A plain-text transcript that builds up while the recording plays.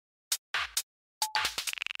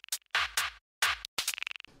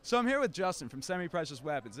So I'm here with Justin from Semi-Precious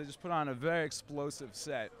Weapons. They just put on a very explosive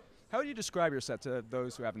set. How would you describe your set to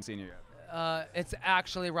those who haven't seen you yet? It's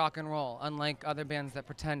actually rock and roll, unlike other bands that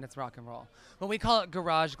pretend it's rock and roll. But we call it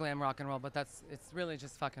garage glam rock and roll, but it's really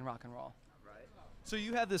just fucking rock and roll. Right. So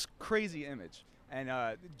you have this crazy image, and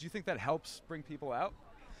do you think that helps bring people out?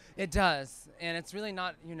 It does, and it's really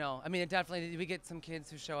not, I mean, it definitely, we get some kids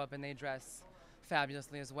who show up and they dress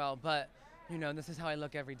fabulously as well, but, this is how I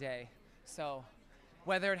look every day. So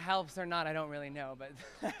whether it helps or not, I don't really know, but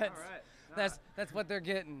that's what they're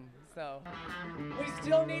getting, so. We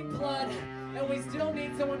still need blood, and we still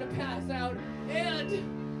need someone to pass out,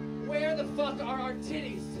 and where the fuck are our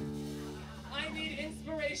titties? I need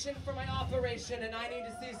inspiration for my operation, and I need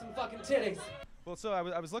to see some fucking titties. Well, so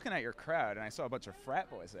I was looking at your crowd, and I saw a bunch of frat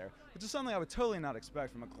boys there, which is something I would totally not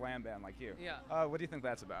expect from a glam band like you. Yeah. What do you think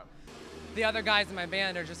that's about? The other guys in my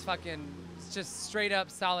band are just just straight up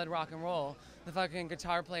solid rock and roll. The fucking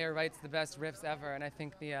guitar player writes the best riffs ever, and I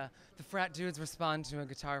think the frat dudes respond to a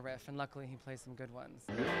guitar riff, and luckily he plays some good ones.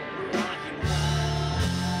 Rock and roll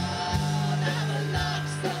never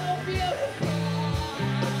looks so beautiful.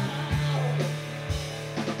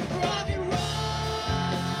 Rock and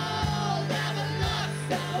roll never looks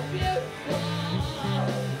so beautiful.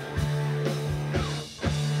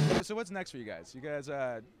 So what's next for you guys? You guys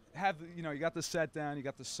you got the set down, you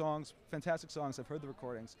got the songs, fantastic songs. I've heard the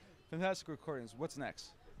recordings. Fantastic recordings. What's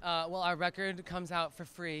next? Well, our record comes out for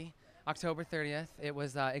free October 30th. It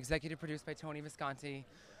was executive produced by Tony Visconti,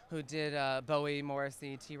 who did Bowie,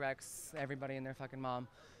 Morrissey, T-Rex, everybody and their fucking mom.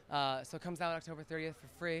 So it comes out October 30th for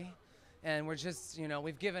free. And we're just,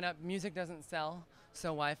 we've given up. Music doesn't sell,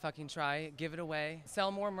 so why fucking try? Give it away. Sell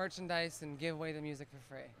more merchandise and give away the music for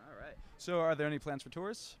free. All right. So are there any plans for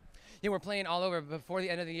tours? Yeah, we're playing all over. Before the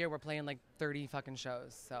end of the year, we're playing like 30 fucking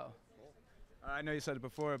shows, so. I know you said it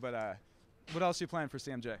before, but what else are you planning for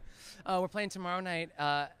CMJ? We're playing tomorrow night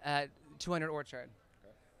at 200 Orchard,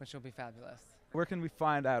 which will be fabulous. Where can we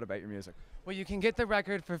find out about your music? Well, you can get the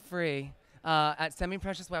record for free at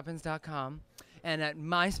semipreciousweapons.com and at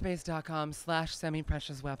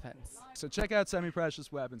myspace.com/semipreciousweapons. So check out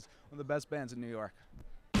Semi-Precious Weapons, one of the best bands in New York.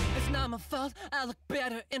 It's not my fault I look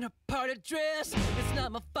better in her party dress. It's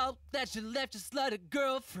not my fault that she left your slutty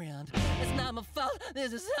girlfriend. It's not my fault,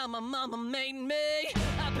 this is how my mama made me.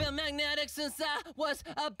 I've been magnetic since I was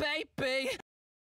a baby.